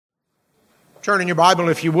Turn in your Bible,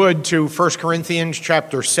 if you would, to 1 Corinthians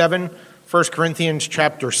chapter 7. 1 Corinthians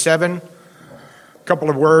chapter 7. A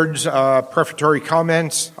couple of words, prefatory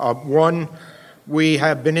comments. One, we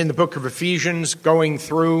have been in the book of Ephesians going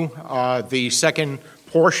through the second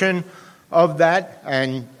portion of that,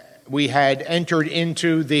 and we had entered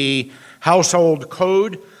into the household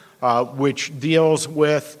code, which deals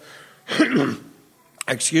with,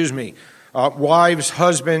 wives,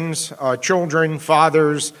 husbands, children,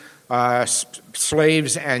 fathers,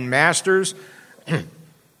 slaves and masters.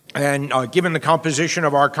 And given the composition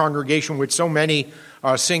of our congregation with so many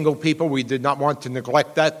single people, we did not want to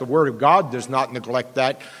neglect that. The Word of God does not neglect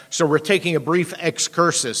that. So we're taking a brief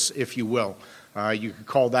excursus, if you will. You could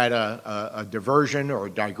call that a diversion or a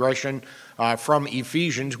digression from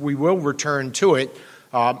Ephesians. We will return to it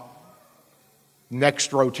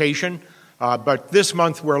next rotation. But this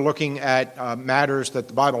month we're looking at matters that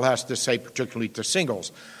the Bible has to say, particularly to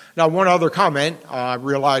singles. Now, one other comment,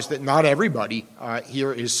 realize that not everybody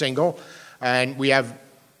here is single, and we have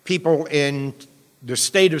people in the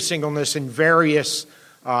state of singleness in various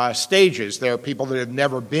stages. There are people that have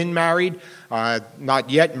never been married, not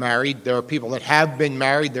yet married. There are people that have been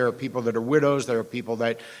married. There are people that are widows. There are people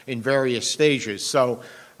that in various stages. So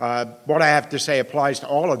what I have to say applies to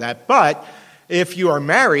all of that. But if you are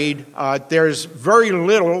married, there's very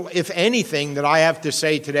little, if anything, that I have to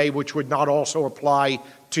say today which would not also apply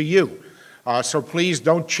to you. So please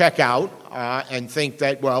don't check out and think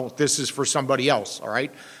that, well, this is for somebody else, all right?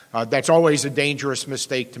 That's always a dangerous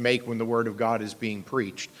mistake to make when the Word of God is being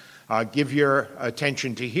preached. Give your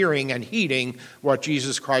attention to hearing and heeding what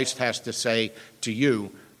Jesus Christ has to say to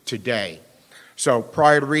you today. So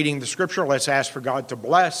prior to reading the Scripture, let's ask for God to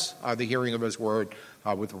bless the hearing of His Word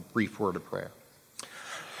with a brief word of prayer.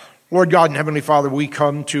 Lord God and Heavenly Father, we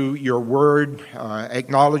come to your word,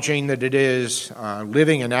 acknowledging that it is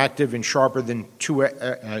living and active and sharper than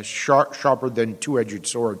two-edged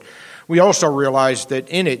sword. We also realize that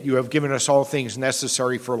in it you have given us all things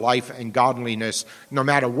necessary for life and godliness, no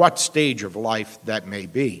matter what stage of life that may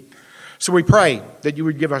be. So we pray that you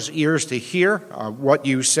would give us ears to hear what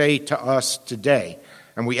you say to us today,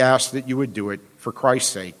 and we ask that you would do it for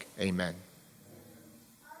Christ's sake. Amen.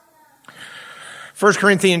 1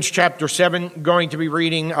 Corinthians chapter 7, going to be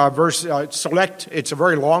reading select. It's a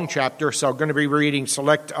very long chapter, so I'm going to be reading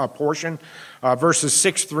select portion, verses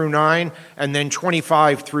 6 through 9, and then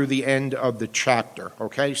 25 through the end of the chapter.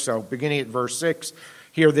 Okay, so beginning at verse 6,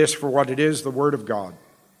 hear this for what it is, the Word of God.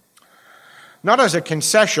 Not as a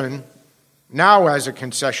concession, now as a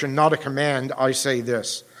concession, not a command, I say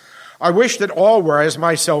this. I wish that all were as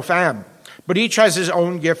myself am, but each has his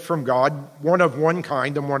own gift from God, one of one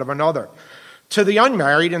kind and one of another. To the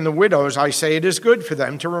unmarried and the widows, I say it is good for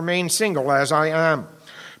them to remain single as I am.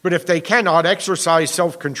 But if they cannot exercise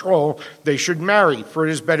self-control, they should marry, for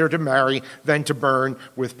it is better to marry than to burn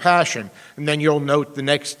with passion. And then you'll note the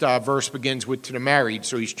next verse begins with to the married,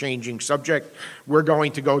 so he's changing subject. We're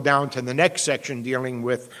going to go down to the next section dealing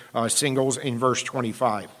with singles in verse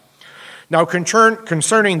 25. Now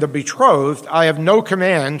concerning the betrothed, I have no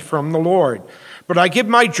command from the Lord, but I give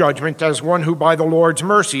my judgment as one who by the Lord's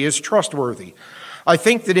mercy is trustworthy. I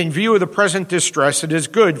think that in view of the present distress, it is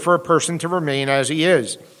good for a person to remain as he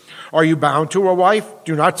is. Are you bound to a wife?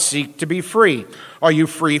 Do not seek to be free. Are you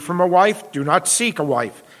free from a wife? Do not seek a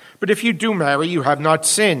wife. But if you do marry, you have not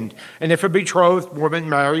sinned. And if a betrothed woman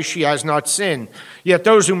marries, she has not sinned. Yet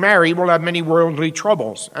those who marry will have many worldly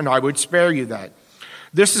troubles, and I would spare you that.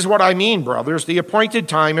 This is what I mean, brothers. The appointed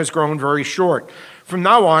time has grown very short. From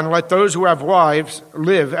now on, let those who have wives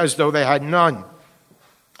live as though they had none,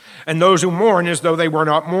 and those who mourn as though they were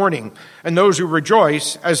not mourning, and those who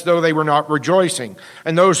rejoice as though they were not rejoicing,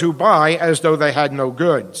 and those who buy as though they had no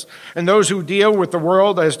goods, and those who deal with the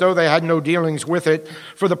world as though they had no dealings with it,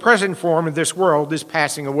 for the present form of this world is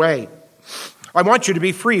passing away. I want you to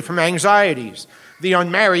be free from anxieties. The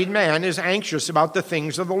unmarried man is anxious about the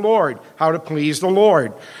things of the Lord, how to please the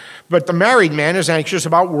Lord. But the married man is anxious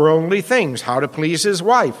about worldly things, how to please his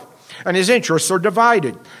wife. And his interests are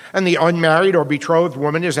divided. And the unmarried or betrothed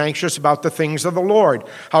woman is anxious about the things of the Lord,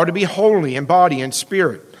 how to be holy in body and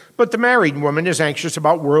spirit. But the married woman is anxious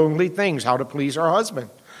about worldly things, how to please her husband.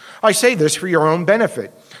 I say this for your own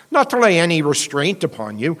benefit, not to lay any restraint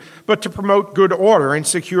upon you, but to promote good order and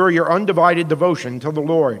secure your undivided devotion to the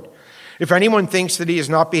Lord. If anyone thinks that he is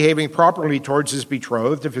not behaving properly towards his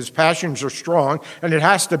betrothed, if his passions are strong, and it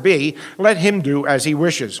has to be, let him do as he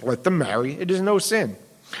wishes. Let them marry. It is no sin.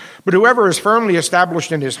 But whoever is firmly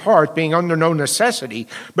established in his heart, being under no necessity,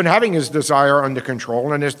 but having his desire under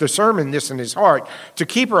control, and has determined this in his heart, to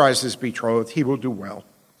keep her as his betrothed, he will do well.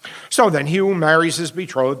 So then, he who marries his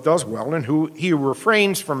betrothed does well, and he who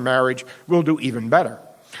refrains from marriage will do even better.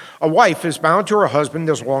 A wife is bound to her husband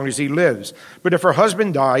as long as he lives, but if her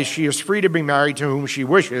husband dies, she is free to be married to whom she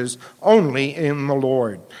wishes, only in the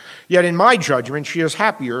Lord. Yet in my judgment, she is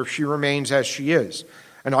happier if she remains as she is,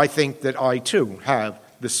 and I think that I too have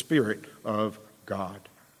the Spirit of God.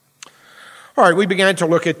 All right, we began to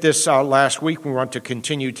look at this last week. We want to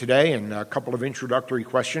continue today, and a couple of introductory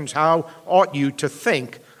questions. How ought you to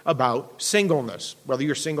think about singleness? Whether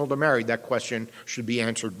you're single or married, that question should be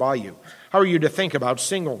answered by you. How are you to think about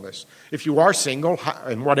singleness? If you are single,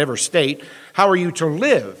 in whatever state, how are you to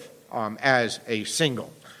live as a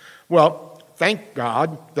single? Well, thank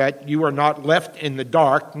God that you are not left in the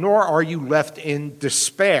dark, nor are you left in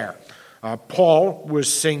despair. Paul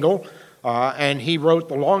was single, and he wrote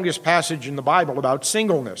the longest passage in the Bible about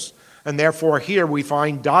singleness. And therefore, here we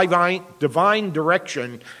find divine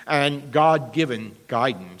direction and God-given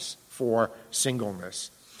guidance for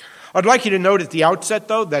singleness. I'd like you to note at the outset,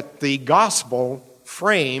 though, that the gospel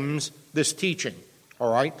frames this teaching,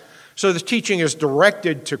 all right? So the teaching is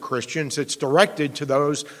directed to Christians. It's directed to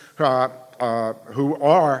those who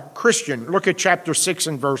are Christian. Look at chapter 6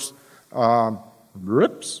 and verse...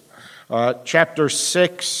 chapter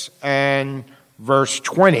 6 and verse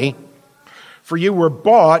 20. For you were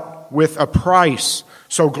bought with a price,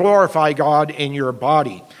 so glorify God in your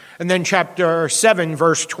body. And then chapter 7,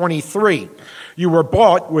 verse 23. You were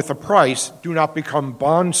bought with a price, do not become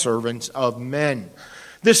bondservants of men.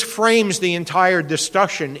 This frames the entire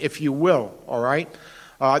discussion, if you will, all right?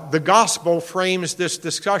 The gospel frames this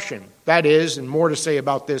discussion. That is, and more to say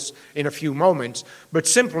about this in a few moments, but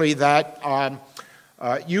simply that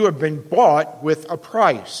you have been bought with a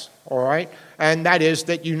price, all right? And that is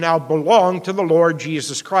that you now belong to the Lord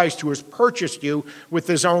Jesus Christ, who has purchased you with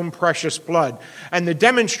his own precious blood. And the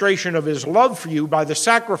demonstration of his love for you by the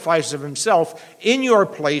sacrifice of himself in your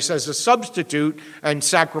place as a substitute and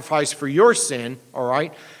sacrifice for your sin, all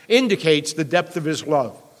right, indicates the depth of his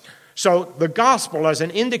love. So the gospel, as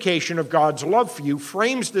an indication of God's love for you,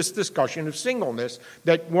 frames this discussion of singleness,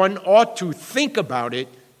 that one ought to think about it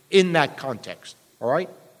in that context, all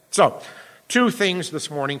right? So, two things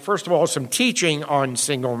this morning. First of all, some teaching on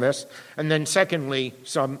singleness, and then secondly,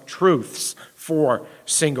 some truths for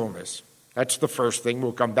singleness. That's the first thing.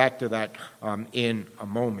 We'll come back to that in a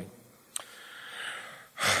moment.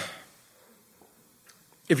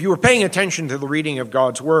 If you were paying attention to the reading of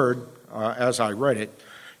God's Word as I read it,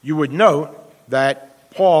 you would note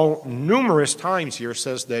that Paul numerous times here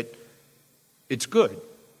says that it's good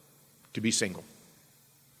to be single.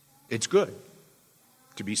 It's good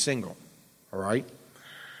to be single. All right?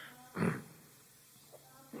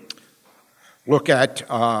 Look at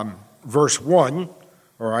verse 1,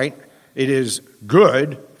 all right? It is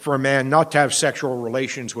good for a man not to have sexual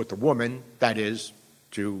relations with a woman, that is,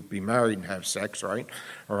 to be married and have sex, right?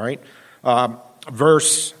 All right?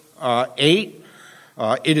 Verse 8,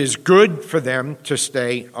 it is good for them to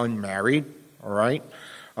stay unmarried, all right?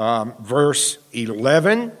 Verse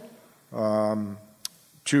 11,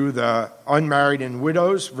 to the unmarried and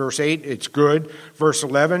widows, verse 8, it's good. Verse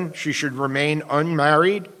 11, she should remain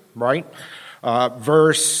unmarried, right?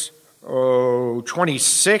 Verse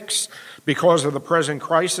 26, because of the present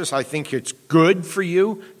crisis, I think it's good for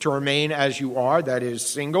you to remain as you are, that is,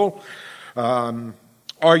 single.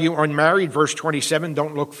 Are you unmarried? Verse 27,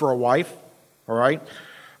 don't look for a wife, all right?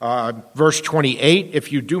 Verse 28,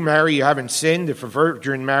 if you do marry, you haven't sinned. If a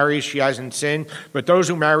virgin marries, she hasn't sinned. But those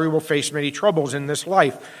who marry will face many troubles in this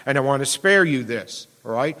life, and I want to spare you this,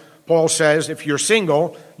 all right? Paul says if you're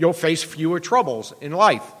single, you'll face fewer troubles in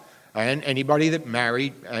life. And anybody that's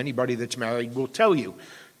married will tell you.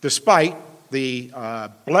 Despite the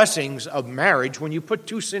blessings of marriage, when you put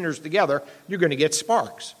two sinners together, you're going to get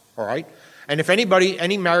sparks, all right? And if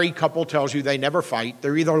any married couple tells you they never fight,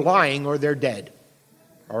 they're either lying or they're dead.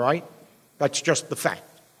 All right? That's just the fact.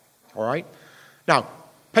 All right? Now,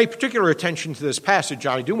 pay particular attention to this passage.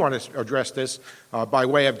 I do want to address this by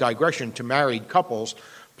way of digression to married couples.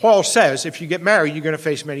 Paul says if you get married, you're going to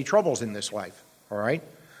face many troubles in this life. All right?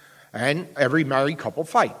 And every married couple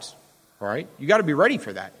fights. All right? You got to be ready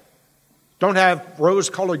for that. Don't have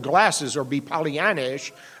rose-colored glasses or be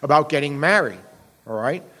Pollyanna-ish about getting married. All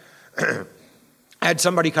right? I had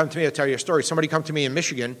somebody come to me, I'll tell you a story. Somebody come to me in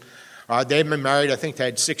Michigan. They had been married, I think they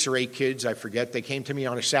had 6 or 8 kids, I forget. They came to me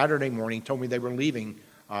on a Saturday morning, told me they were leaving.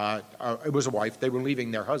 It was a wife. They were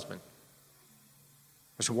leaving their husband.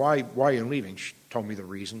 I said, why are you leaving? She told me the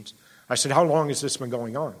reasons. I said, how long has this been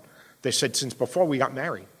going on? They said, since before we got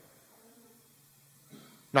married.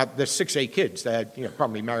 Now, there's 6, 8 kids. They had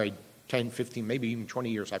probably married 10, 15, maybe even 20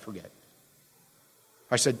 years, I forget.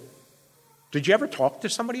 I said, did you ever talk to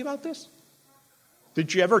somebody about this?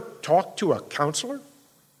 Did you ever talk to a counselor?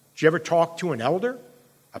 Did you ever talk to an elder,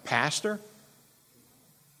 a pastor,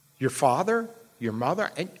 your father, your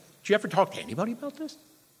mother? And did you ever talk to anybody about this?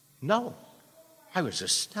 No. I was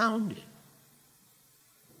astounded.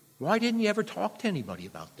 Why didn't you ever talk to anybody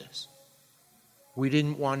about this? We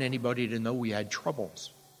didn't want anybody to know we had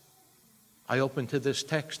troubles. I opened to this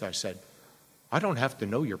text. I said, I don't have to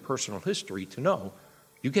know your personal history to know.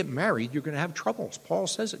 You get married, you're going to have troubles. Paul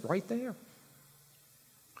says it right there.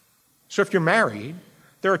 So if you're married,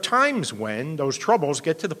 there are times when those troubles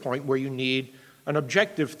get to the point where you need an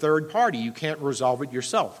objective third party. You can't resolve it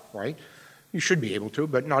yourself, right? You should be able to,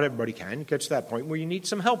 but not everybody can. It gets to that point where you need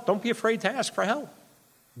some help. Don't be afraid to ask for help.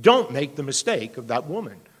 Don't make the mistake of that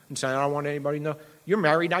woman and say, I don't want anybody to know. You're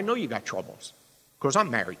married, I know you got troubles, because I'm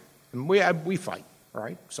married, and we fight, all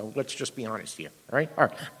right? So let's just be honest here, all right? All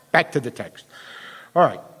right, back to the text. All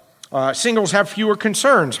right, singles have fewer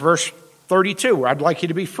concerns. Verse 32, I'd like you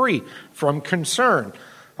to be free from concern.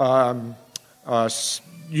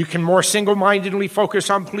 You can more single-mindedly focus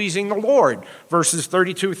on pleasing the Lord. Verses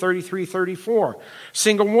 32, 33, 34.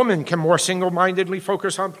 Single woman can more single-mindedly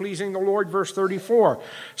focus on pleasing the Lord. Verse 34.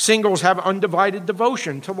 Singles have undivided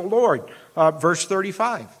devotion to the Lord. Verse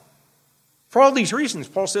 35. For all these reasons,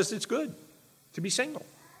 Paul says it's good to be single.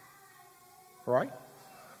 All right?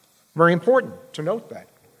 Very important to note that.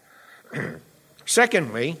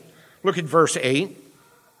 Secondly, look at verse 8.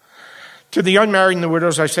 To the unmarried and the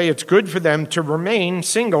widows, I say it's good for them to remain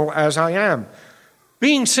single as I am.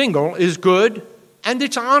 Being single is good and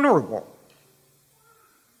it's honorable.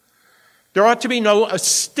 There ought to be no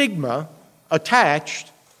stigma attached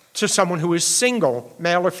to someone who is single,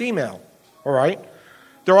 male or female, all right?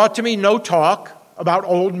 There ought to be no talk about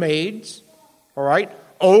old maids, all right?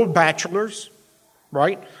 Old bachelors,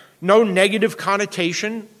 right? No negative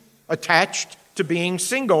connotation attached to being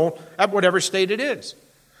single at whatever state it is.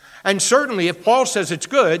 And certainly, if Paul says it's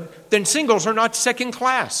good, then singles are not second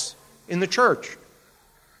class in the church.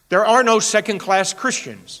 There are no second-class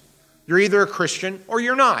Christians. You're either a Christian or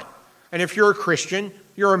you're not. And if you're a Christian,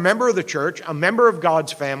 you're a member of the church, a member of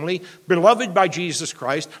God's family, beloved by Jesus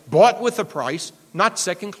Christ, bought with a price, not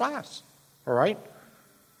second class. All right?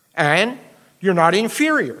 And you're not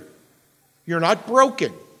inferior. You're not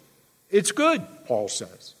broken. It's good, Paul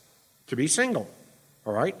says, to be single.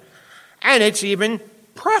 All right? And it's even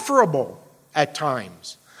preferable at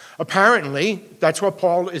times. Apparently, that's what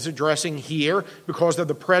Paul is addressing here because of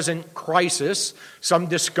the present crisis. Some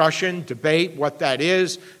discussion, debate, what that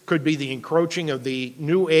is. Could be the encroaching of the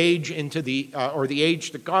new age into or the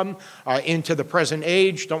age to come into the present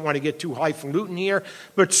age. Don't want to get too highfalutin here.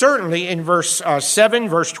 But certainly in verse 7,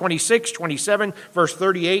 verse 26, 27, verse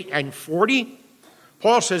 38, and 40,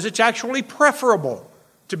 Paul says it's actually preferable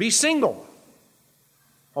to be single.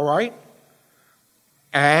 All right?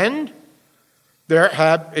 And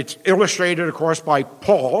it's illustrated, of course, by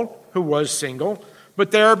Paul, who was single,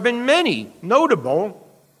 but there have been many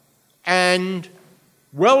notable and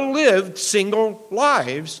well-lived single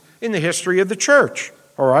lives in the history of the church,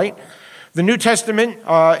 all right? The New Testament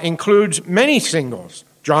includes many singles.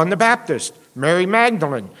 John the Baptist, Mary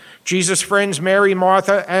Magdalene, Jesus' friends Mary,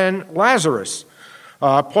 Martha, and Lazarus.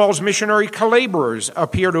 Paul's missionary collaborers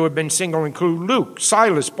appear to have been single, include Luke,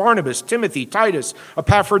 Silas, Barnabas, Timothy, Titus,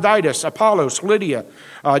 Epaphroditus, Apollos, Lydia,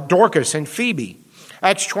 Dorcas, and Phoebe.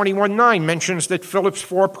 Acts 21:9 mentions that Philip's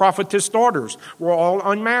 4 prophetess daughters were all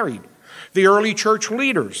unmarried. The early church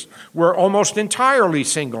leaders were almost entirely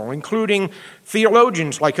single, including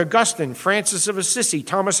theologians like Augustine, Francis of Assisi,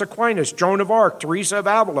 Thomas Aquinas, Joan of Arc, Teresa of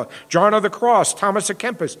Avila, John of the Cross, Thomas à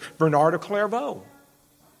Kempis, Bernard of Clairvaux.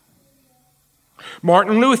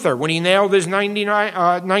 Martin Luther, when he nailed his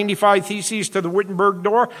 95 Theses to the Wittenberg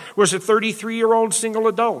door, was a 33-year-old single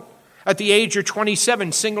adult. At the age of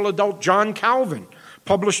 27, single adult John Calvin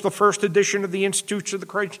published the first edition of the Institutes of the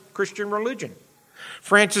Christian Religion.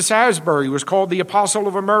 Francis Asbury was called the Apostle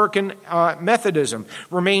of American Methodism,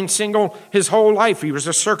 remained single his whole life. He was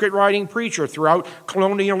a circuit-riding preacher throughout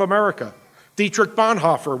colonial America. Dietrich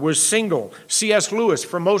Bonhoeffer was single. C.S. Lewis,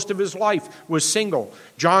 for most of his life, was single.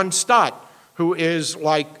 John Stott, who is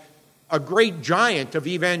like a great giant of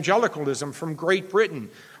evangelicalism from Great Britain.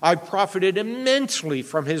 I've profited immensely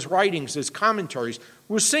from his writings, his commentaries,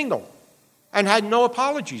 was single and had no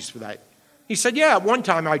apologies for that. He said, yeah, at one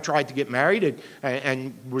time I tried to get married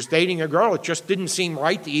and was dating a girl. It just didn't seem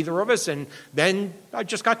right to either of us, and then I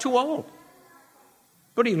just got too old.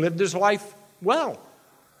 But he lived his life well.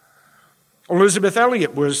 Elizabeth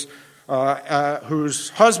Elliot was whose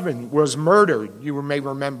husband was murdered, you may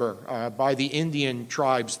remember, by the Indian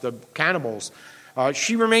tribes, the cannibals.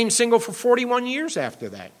 She remained single for 41 years after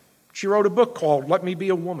that. She wrote a book called Let Me Be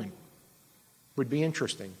a Woman. Would be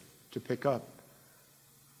interesting to pick up.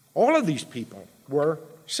 All of these people were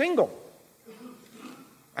single.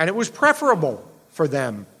 And it was preferable for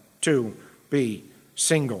them to be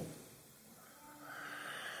single.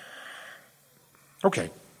 Okay,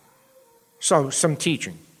 so some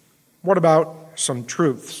teaching. What about some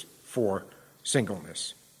truths for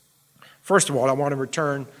singleness? First of all, I want to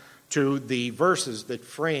return to the verses that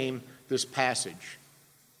frame this passage.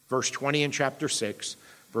 Verse 20 in chapter 6,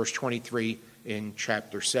 verse 23 in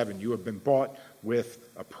chapter 7. You have been bought with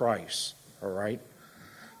a price, all right?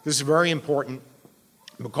 This is very important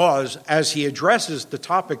because as he addresses the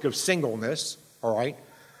topic of singleness, all right,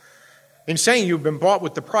 in saying you've been bought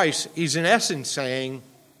with the price, he's in essence saying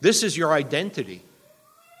this is your identity.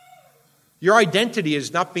 Your identity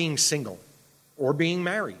is not being single or being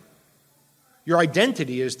married. Your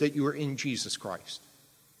identity is that you are in Jesus Christ.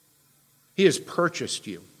 He has purchased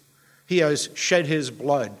you. He has shed his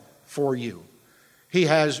blood for you. He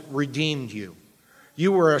has redeemed you.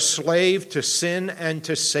 You were a slave to sin and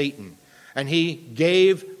to Satan, and he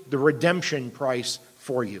gave the redemption price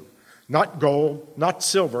for you. Not gold, not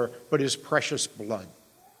silver, but his precious blood.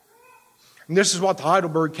 And this is what the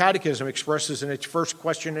Heidelberg Catechism expresses in its first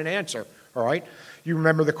question and answer, all right? You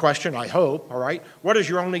remember the question, I hope, all right? What is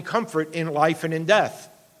your only comfort in life and in death?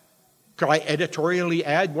 Could I editorially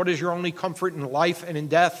add, what is your only comfort in life and in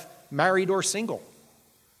death, married or single?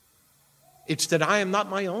 It's that I am not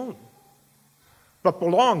my own, but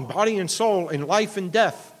belong, body and soul, in life and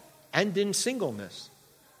death and in singleness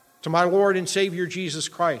to my Lord and Savior Jesus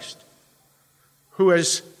Christ, who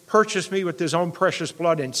has purchased me with his own precious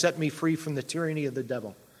blood and set me free from the tyranny of the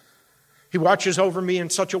devil. He watches over me in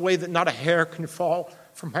such a way that not a hair can fall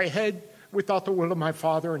from my head without the will of my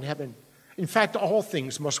Father in heaven. In fact, all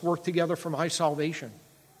things must work together for my salvation.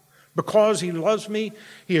 Because he loves me,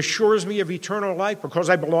 he assures me of eternal life. Because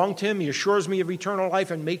I belong to him, he assures me of eternal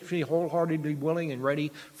life and makes me wholeheartedly willing and ready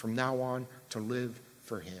from now on to live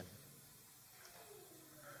for him.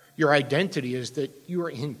 Your identity is that you are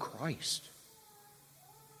in Christ.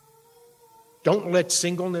 Don't let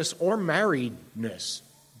singleness or marriedness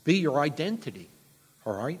be your identity,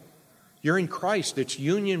 all right? You're in Christ. It's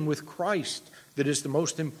union with Christ that is the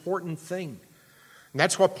most important thing. And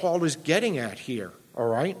that's what Paul is getting at here, all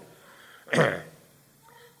right?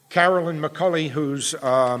 Carolyn McCulley, who's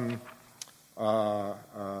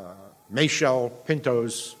Maychelle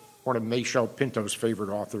Pinto's, one of Maychelle Pinto's favorite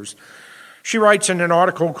authors, she writes in an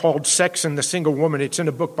article called Sex and the Single Woman. It's in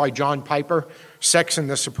a book by John Piper, Sex and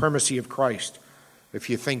the Supremacy of Christ. If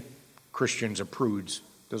you think Christians are prudes,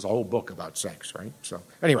 there's a whole book about sex, right? So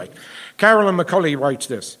anyway, Carolyn McCulley writes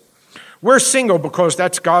this. We're single because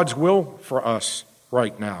that's God's will for us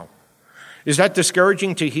right now. Is that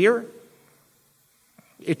discouraging to hear?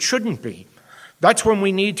 It shouldn't be. That's when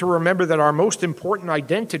we need to remember that our most important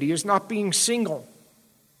identity is not being single.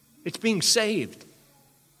 It's being saved.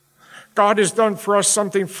 God has done for us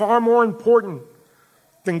something far more important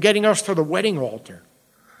than getting us to the wedding altar.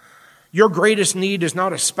 Your greatest need is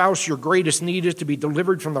not a spouse. Your greatest need is to be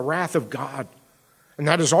delivered from the wrath of God. And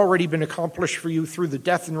that has already been accomplished for you through the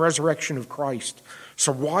death and resurrection of Christ.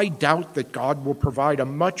 So why doubt that God will provide a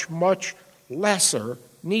much, much lesser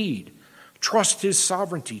need? Trust his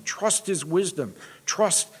sovereignty. Trust his wisdom.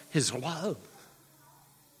 Trust his love.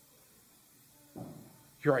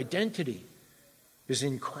 Your identity is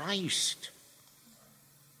in Christ.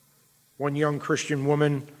 One young Christian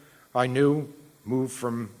woman I knew moved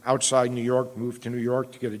from outside New York, moved to New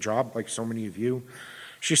York to get a job like so many of you.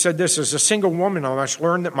 She said this, as a single woman, I must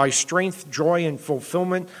learn that my strength, joy, and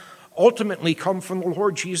fulfillment ultimately come from the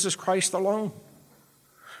Lord Jesus Christ alone.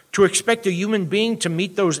 To expect a human being to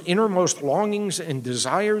meet those innermost longings and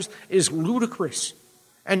desires is ludicrous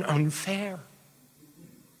and unfair.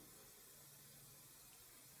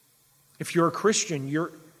 If you're a Christian,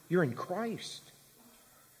 you're in Christ.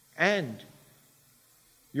 And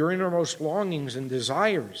your innermost longings and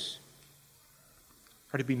desires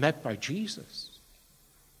are to be met by Jesus,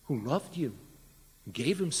 who loved you,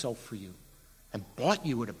 gave himself for you, and bought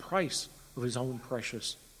you at a price of his own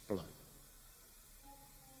precious blood.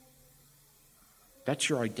 That's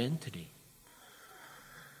your identity.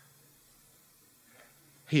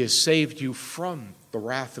 He has saved you from the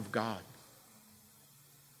wrath of God.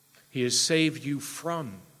 He has saved you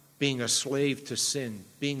from being a slave to sin,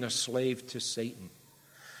 being a slave to Satan.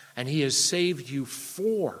 And he has saved you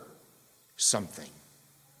for something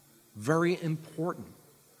very important.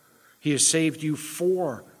 He has saved you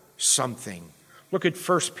for something. Look at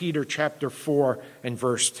 1 Peter chapter 4 and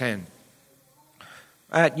verse 10.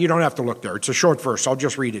 You don't have to look there. It's a short verse. I'll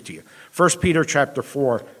just read it to you. 1 Peter chapter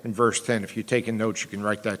 4 and verse 10. If you're taking notes, you can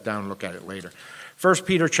write that down and look at it later. 1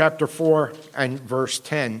 Peter chapter 4 and verse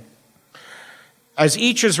 10. As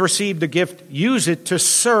each has received a gift, use it to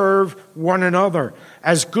serve one another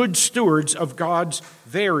as good stewards of God's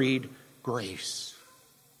varied grace.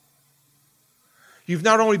 You've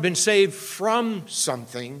not only been saved from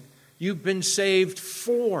something, you've been saved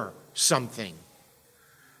for something,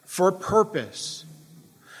 for a purpose.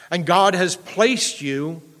 And God has placed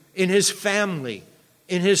you in His family,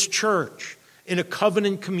 in His church, in a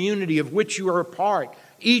covenant community of which you are a part.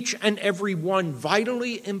 Each and every one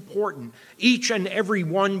vitally important. Each and every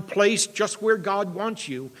one placed just where God wants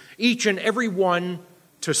you. Each and every one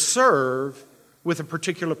to serve with a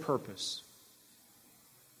particular purpose.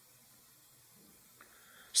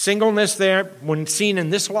 Singleness there, when seen in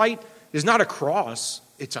this light, is not a cross.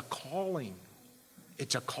 It's a calling.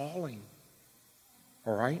 It's a calling.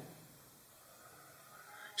 All right?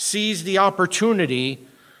 Seize the opportunity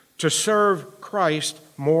to serve Christ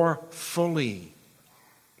more fully.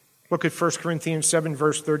 Look at 1 Corinthians 7,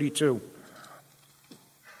 verse 32.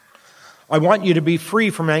 I want you to be free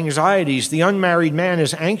from anxieties. The unmarried man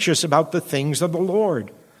is anxious about the things of the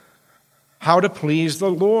Lord. How to please the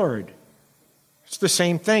Lord. It's the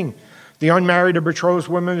same thing. The unmarried or betrothed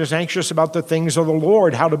woman is anxious about the things of the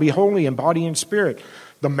Lord, how to be holy in body and spirit.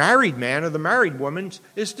 The married man or the married woman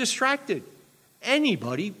is distracted.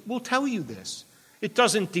 Anybody will tell you this. It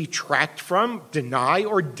doesn't detract from, deny,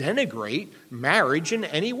 or denigrate marriage in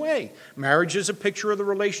any way. Marriage is a picture of the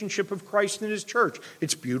relationship of Christ and His church.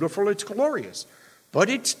 It's beautiful, it's glorious, but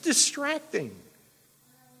it's distracting.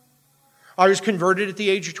 I was converted at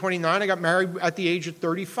the age of 29. I got married at the age of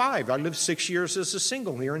 35. I lived 6 years as a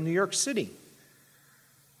single here in New York City.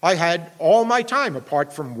 I had all my time,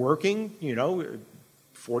 apart from working,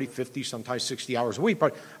 40, 50, sometimes 60 hours a week,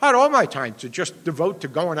 but I had all my time to just devote to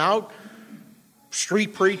going out,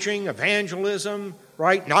 street preaching, evangelism,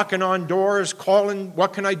 right? Knocking on doors, calling,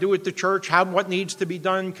 what can I do at the church? What needs to be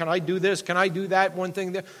done? Can I do this? Can I do that? One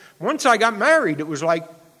thing there. Once I got married, it was like,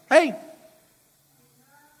 hey,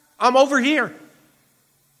 I'm over here.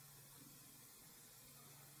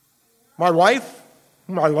 My wife,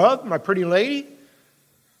 whom I love, my pretty lady,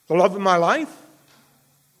 the love of my life,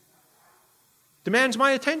 demands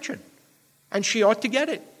my attention, and she ought to get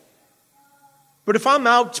it. But if I'm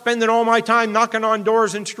out spending all my time knocking on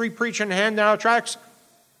doors and street preaching and handing out tracts,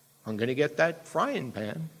 I'm going to get that frying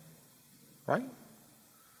pan, right?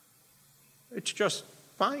 It's just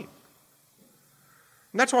fine.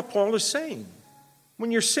 And that's what Paul is saying. When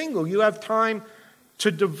you're single, you have time to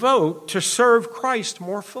devote to serve Christ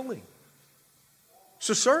more fully.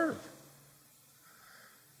 So serve.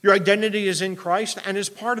 Your identity is in Christ and is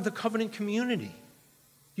part of the covenant community.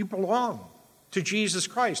 You belong to Jesus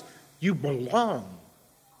Christ. You belong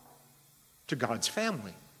to God's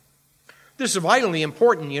family. This is vitally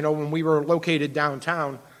important. When we were located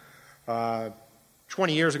downtown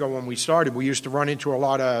 20 years ago when we started, we used to run into a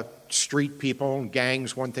lot of street people and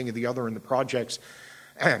gangs, one thing or the other in the projects.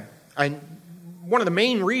 And one of the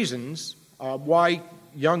main reasons why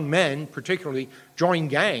young men particularly join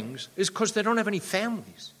gangs is because they don't have any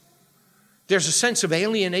families. There's a sense of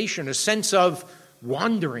alienation, a sense of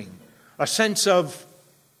wandering, a sense of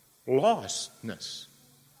lostness,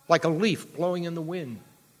 like a leaf blowing in the wind.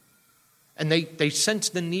 And they sense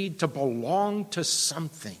the need to belong to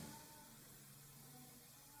something.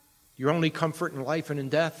 Your only comfort in life and in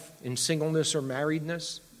death, in singleness or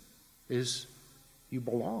marriedness, is you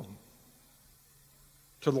belong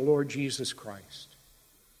to the Lord Jesus Christ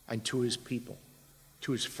and to His people,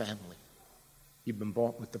 to His family. You've been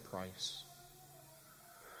bought with the price.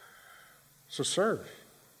 So serve.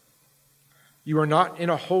 You are not in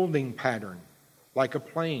a holding pattern like a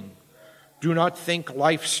plane. Do not think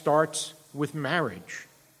life starts with marriage.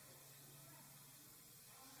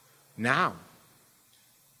 Now,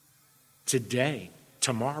 today,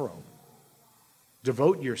 tomorrow,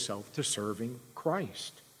 devote yourself to serving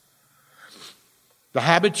Christ. The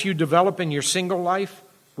habits you develop in your single life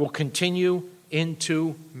will continue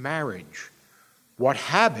into marriage. What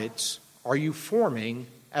habits are you forming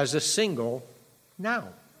as a single now?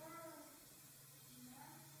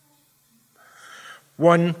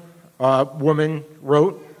 One woman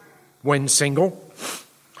wrote, when single,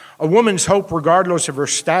 a woman's hope, regardless of her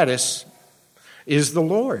status, is the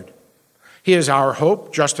Lord. He is our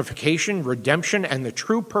hope, justification, redemption, and the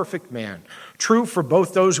true perfect man, true for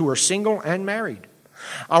both those who are single and married.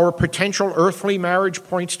 Our potential earthly marriage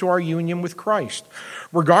points to our union with Christ.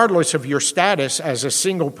 Regardless of your status as a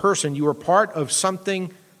single person, you are part of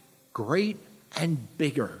something great and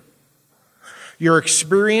bigger. Your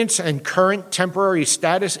experience and current temporary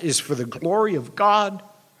status is for the glory of God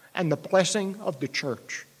and the blessing of the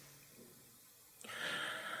church.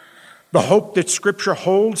 The hope that Scripture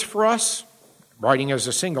holds for us, writing as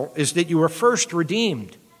a single, is that you are first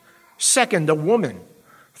redeemed, second, a woman,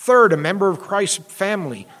 third, a member of Christ's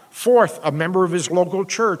family, fourth, a member of his local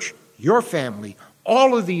church, your family.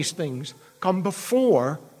 All of these things come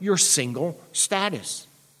before your single status.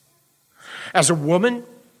 As a woman,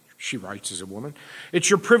 she writes as a woman,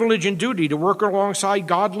 it's your privilege and duty to work alongside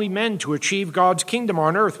godly men to achieve God's kingdom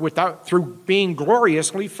on earth through being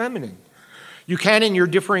gloriously feminine. You can, in your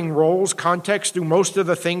differing roles, contexts, do most of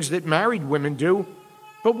the things that married women do,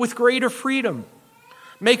 but with greater freedom.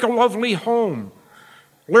 Make a lovely home.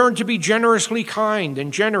 Learn to be generously kind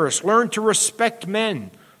and generous. Learn to respect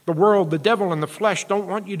men. The world, the devil, and the flesh don't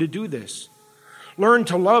want you to do this. Learn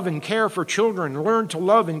to love and care for children. Learn to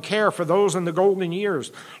love and care for those in the golden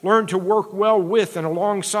years. Learn to work well with and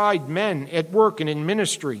alongside men at work and in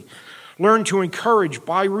ministry. Learn to encourage,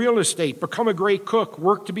 buy real estate, become a great cook,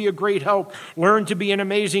 work to be a great help. Learn to be an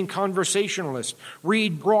amazing conversationalist.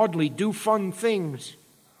 Read broadly, do fun things.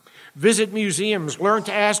 Visit museums, learn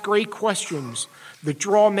to ask great questions that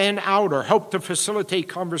draw men out or help to facilitate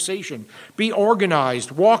conversation. Be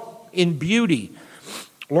organized, walk in beauty.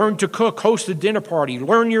 Learn to cook, host a dinner party,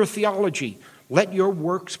 learn your theology. Let your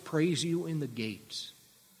works praise you in the gates.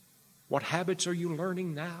 What habits are you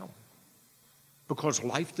learning now? Because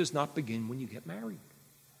life does not begin when you get married.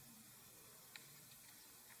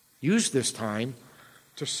 Use this time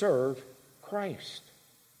to serve Christ.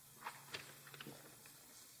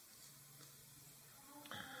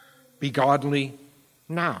 Be godly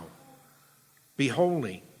now. Be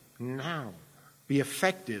holy now. Be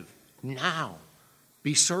effective now.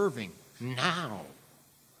 Be serving now.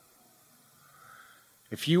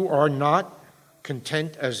 If you are not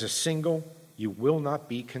content as a single, you will not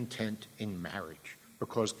be content in marriage,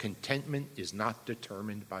 because contentment is not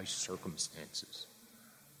determined by circumstances,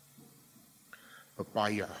 but by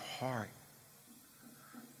your heart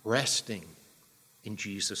resting in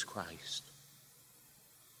Jesus Christ.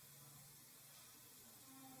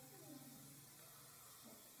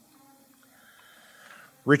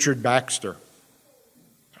 Richard Baxter,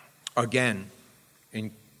 again,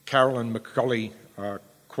 in Carolyn McCulley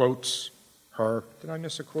quotes her. Did I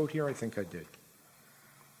miss a quote here? I think I did.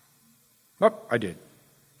 Nope, I did.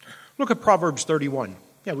 Look at Proverbs 31.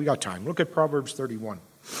 Yeah, we got time. Look at Proverbs 31.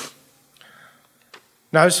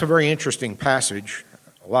 Now, this is a very interesting passage.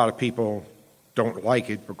 A lot of people don't like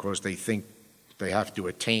it because they think they have to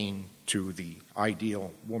attain to the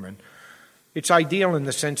ideal woman. It's ideal in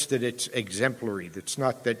the sense that it's exemplary. It's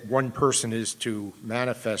not that one person is to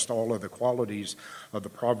manifest all of the qualities of the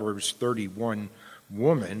Proverbs 31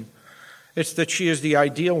 woman. It's that she is the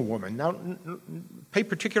ideal woman. Now, pay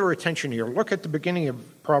particular attention here. Look at the beginning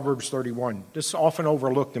of Proverbs 31. This is often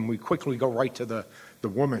overlooked, and we quickly go right to the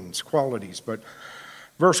woman's qualities. But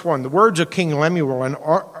verse 1, the words of King Lemuel,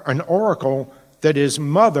 an oracle that his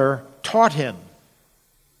mother taught him.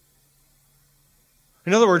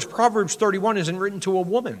 In other words, Proverbs 31 isn't written to a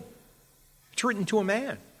woman. It's written to a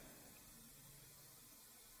man.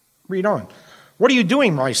 Read on. What are you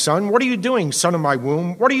doing, my son? What are you doing, son of my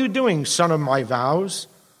womb? What are you doing, son of my vows?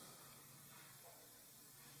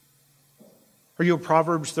 Are you a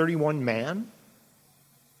Proverbs 31 man?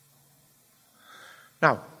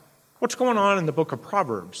 Now, what's going on in the book of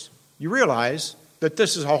Proverbs? You realize that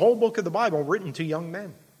this is a whole book of the Bible written to young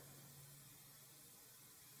men.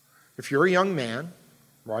 If you're a young man,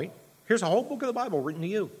 right? Here's a whole book of the Bible written to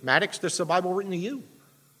you. Maddox, this is the Bible written to you,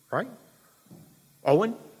 right?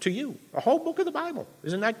 Owen, to you. A whole book of the Bible.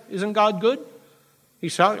 Isn't God good? He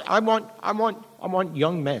said, I want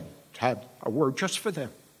young men to have a word just for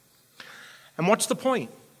them. And what's the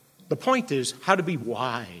point? The point is how to be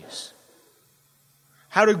wise.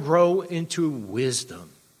 How to grow into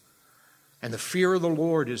wisdom. And the fear of the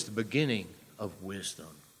Lord is the beginning of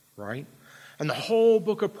wisdom, right? And the whole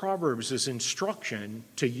book of Proverbs is instruction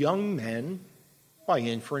to young men, by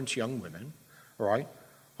inference young women, right,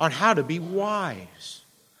 on how to be wise,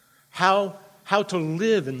 how to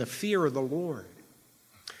live in the fear of the Lord.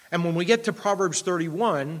 And when we get to Proverbs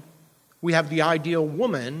 31, we have the ideal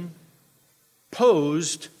woman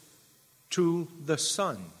posed to the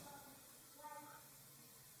son.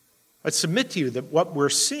 I submit to you that what we're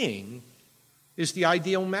seeing is the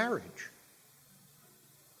ideal marriage.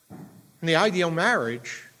 And the ideal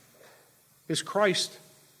marriage is Christ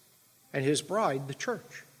and his bride, the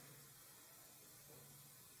church.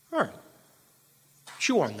 All right.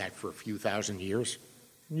 Chew on that for a few thousand years.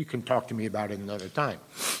 You can talk to me about it another time.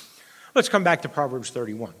 Let's come back to Proverbs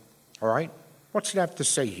 31. All right? What's it have to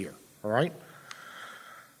say here? All right?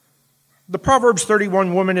 The Proverbs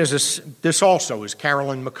 31 woman this also is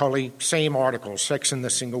Carolyn McCulley, same article, Sex and the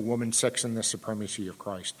Single Woman, Sex and the Supremacy of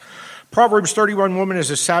Christ. Proverbs 31 woman is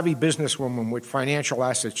a savvy businesswoman with financial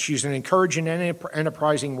assets. She's an encouraging and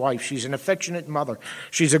enterprising wife. She's an affectionate mother.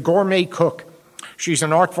 She's a gourmet cook. She's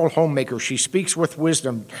an artful homemaker. She speaks with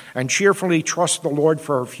wisdom and cheerfully trusts the Lord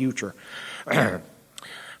for her future.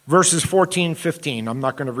 Verses 14, 15. I'm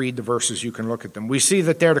not going to read the verses. You can look at them. We see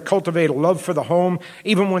that they're to cultivate a love for the home,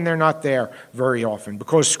 even when they're not there very often,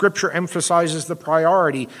 because Scripture emphasizes the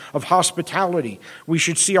priority of hospitality. We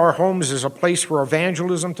should see our homes as a place for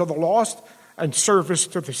evangelism to the lost and service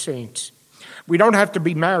to the saints. We don't have to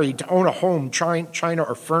be married to own a home, china,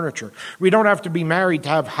 or furniture. We don't have to be married to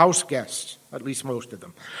have house guests, at least most of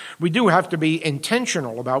them. We do have to be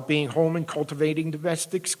intentional about being home and cultivating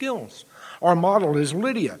domestic skills. Our model is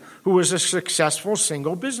Lydia, who was a successful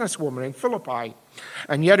single businesswoman in Philippi,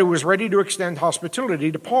 and yet who was ready to extend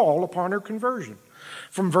hospitality to Paul upon her conversion.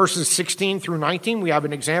 From verses 16 through 19, we have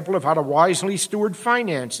an example of how to wisely steward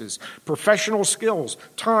finances, professional skills,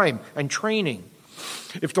 time, and training.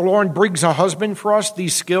 If the Lord brings a husband for us,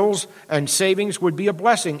 these skills and savings would be a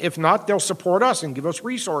blessing. If not, they'll support us and give us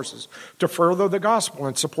resources to further the gospel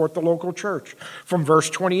and support the local church. From verse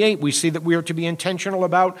 28, we see that we are to be intentional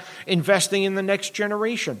about investing in the next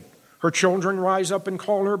generation. Her children rise up and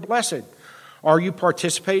call her blessed. Are you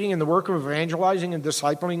participating in the work of evangelizing and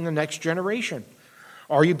discipling the next generation?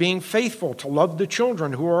 Are you being faithful to love the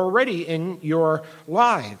children who are already in your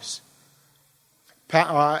lives?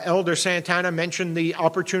 Elder Santana mentioned the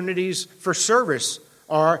opportunities for service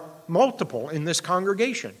are multiple in this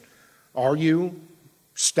congregation. Are you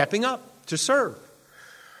stepping up to serve?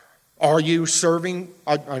 Are you serving?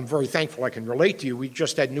 I'm very thankful I can relate to you. We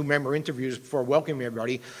just had new member interviews before welcoming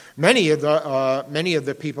everybody. Many of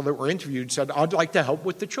the people that were interviewed said, I'd like to help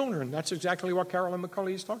with the children. That's exactly what Carolyn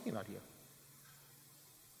McCulley is talking about here.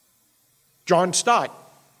 John Stott,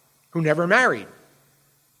 who never married,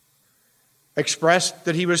 expressed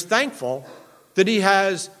that he was thankful that he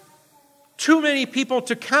has too many people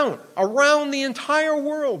to count around the entire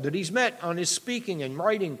world that he's met on his speaking and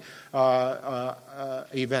writing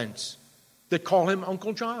events that call him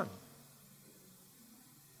Uncle John.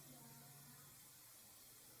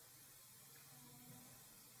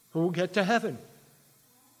 Who will get to heaven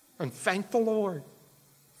and thank the Lord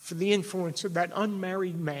for the influence of that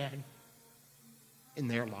unmarried man in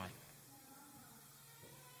their life.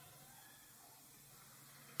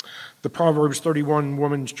 The Proverbs 31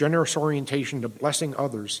 woman's generous orientation to blessing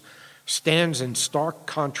others stands in stark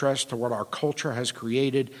contrast to what our culture has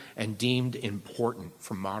created and deemed important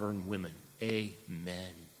for modern women.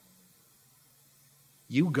 Amen.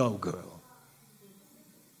 You go, girl.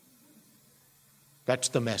 That's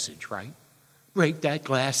the message, right? Break that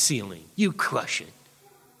glass ceiling. You crush it.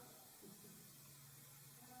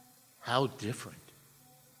 How different.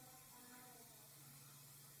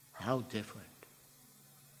 How different.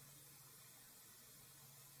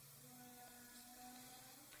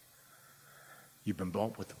 You've been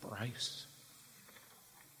bought with a price.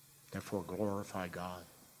 Therefore, glorify God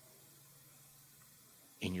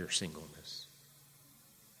in your singleness.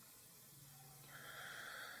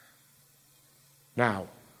 Now,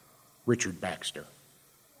 Richard Baxter,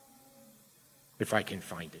 if I can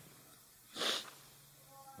find it.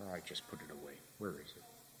 Oh, I just put it away. Where is it?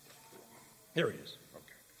 There it is.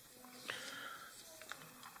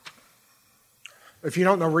 If you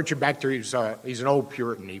don't know Richard Baxter, he's an old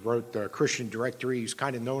Puritan. He wrote the Christian Directory. He's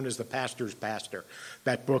kind of known as the pastor's pastor.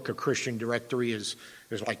 That book, A Christian Directory, is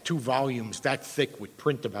like 2 volumes that thick with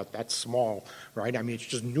print about that small, right? I mean, it's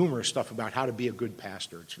just numerous stuff about how to be a good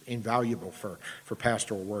pastor. It's invaluable for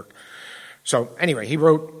pastoral work. So anyway, he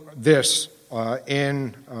wrote this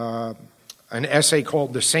in an essay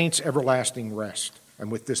called The Saints' Everlasting Rest.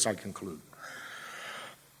 And with this I conclude.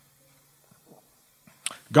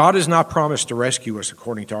 God has not promised to rescue us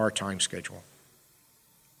according to our time schedule.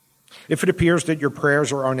 If it appears that your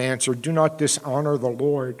prayers are unanswered, do not dishonor the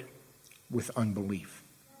Lord with unbelief.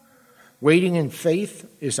 Waiting in faith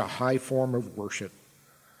is a high form of worship.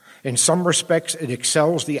 In some respects, it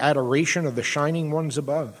excels the adoration of the shining ones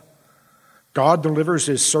above. God delivers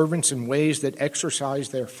his servants in ways that exercise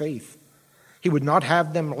their faith. He would not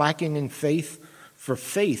have them lacking in faith, for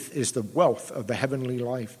faith is the wealth of the heavenly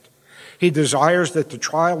life. He desires that the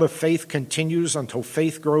trial of faith continues until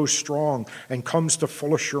faith grows strong and comes to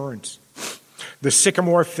full assurance. The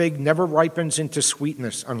sycamore fig never ripens into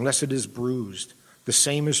sweetness unless it is bruised. The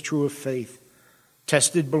same is true of faith.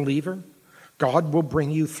 Tested believer, God will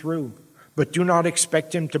bring you through, but do not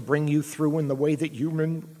expect him to bring you through in the way that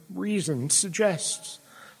human reason suggests,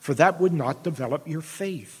 for that would not develop your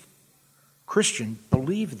faith. Christian,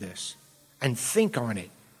 believe this and think on it.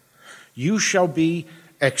 You shall be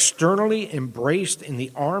externally embraced in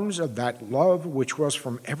the arms of that love which was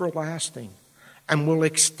from everlasting and will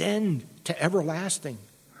extend to everlasting,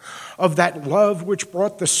 of that love which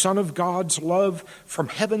brought the Son of God's love from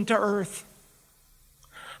heaven to earth,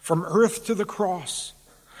 from earth to the cross,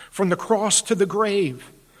 from the cross to the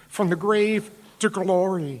grave, from the grave to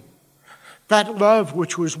glory. That love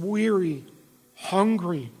which was weary,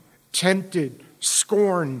 hungry, tempted,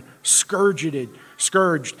 scorned,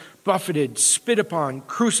 scourged, buffeted, spit upon,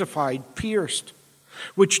 crucified, pierced,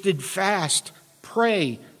 which did fast,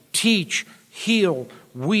 pray, teach, heal,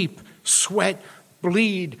 weep, sweat,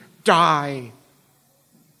 bleed, die.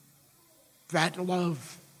 That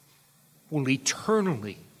love will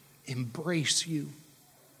eternally embrace you.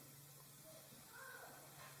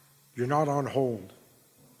 You're not on hold.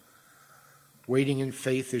 Waiting in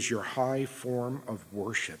faith is your high form of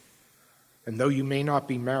worship. And though you may not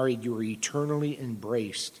be married, you are eternally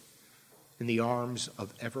embraced in the arms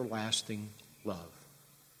of everlasting love.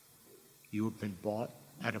 You have been bought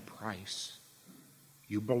at a price.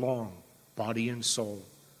 You belong, body and soul,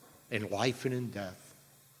 in life and in death,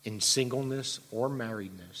 in singleness or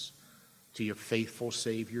marriedness, to your faithful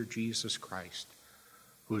Savior, Jesus Christ,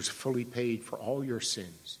 who has fully paid for all your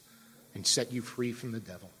sins and set you free from the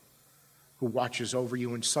devil, who watches over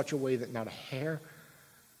you in such a way that not a hair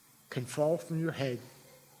can fall from your head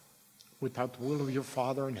without the will of your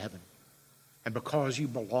Father in heaven. And because you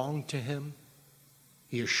belong to him,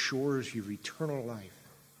 he assures you eternal life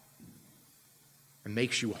and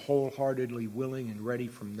makes you wholeheartedly willing and ready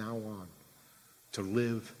from now on to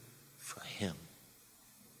live for him.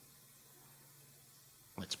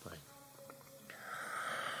 Let's pray.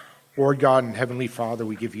 Lord God and Heavenly Father,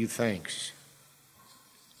 we give you thanks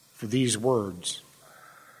for these words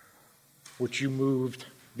which you moved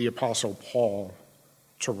the Apostle Paul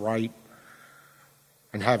to write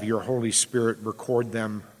and have your Holy Spirit record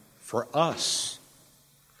them for us,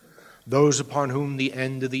 those upon whom the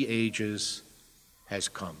end of the ages has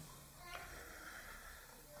come.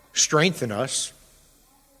 Strengthen us,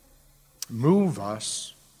 move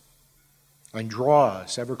us, and draw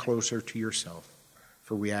us ever closer to yourself.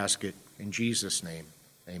 For we ask it in Jesus' name.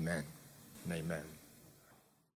 Amen and amen.